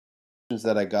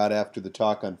that I got after the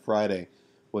talk on Friday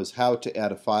was how to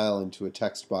add a file into a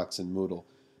text box in Moodle,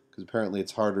 because apparently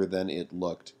it's harder than it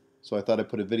looked. So I thought I'd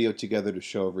put a video together to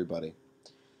show everybody.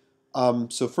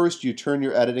 So first you turn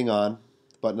your editing on,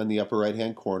 the button in the upper right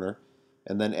hand corner,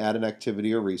 and then add an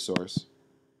activity or resource.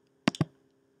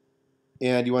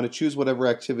 And you want to choose whatever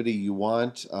activity you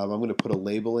want. I'm going to put a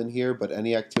label in here, but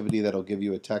any activity that'll give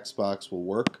you a text box will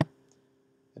work.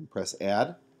 And press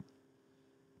add.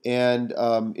 And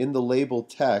in the label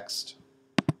text,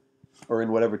 or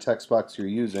in whatever text box you're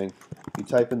using, you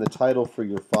type in the title for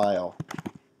your file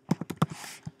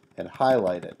and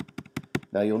highlight it.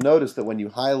 Now you'll notice that when you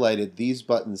highlight it, these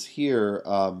buttons here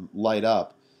light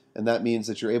up, and that means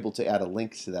that you're able to add a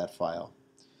link to that file,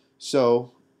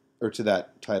 or to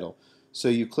that title. So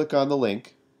you click on the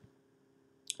link,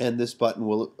 and this box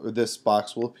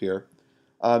will appear.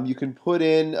 You can put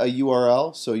in a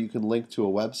URL, so you can link to a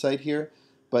website here.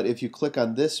 But if you click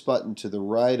on this button to the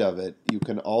right of it, you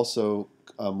can also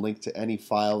link to any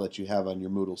file that you have on your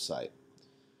Moodle site.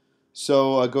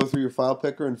 So go through your file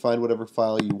picker and find whatever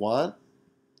file you want,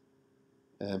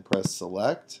 and press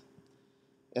select.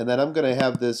 And then I'm going to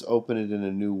have this open it in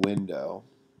a new window,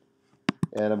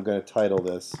 and I'm going to title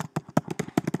this,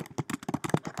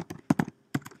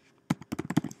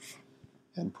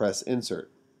 and press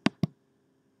insert.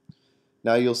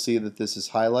 Now you'll see that this is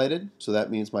highlighted, so that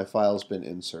means my file's been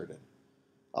inserted.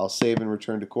 I'll save and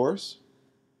return to course.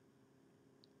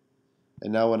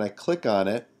 And now when I click on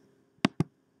it,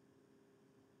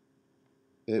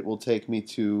 it will take me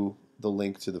to the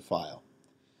link to the file.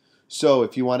 So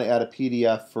if you want to add a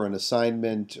PDF for an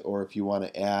assignment, or if you want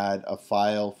to add a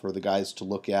file for the guys to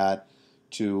look at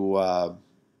to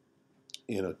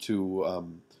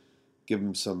give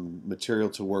them some material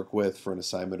to work with for an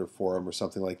assignment or forum or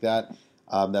something like that,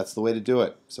 that's the way to do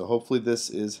it. So hopefully this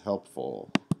is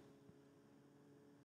helpful.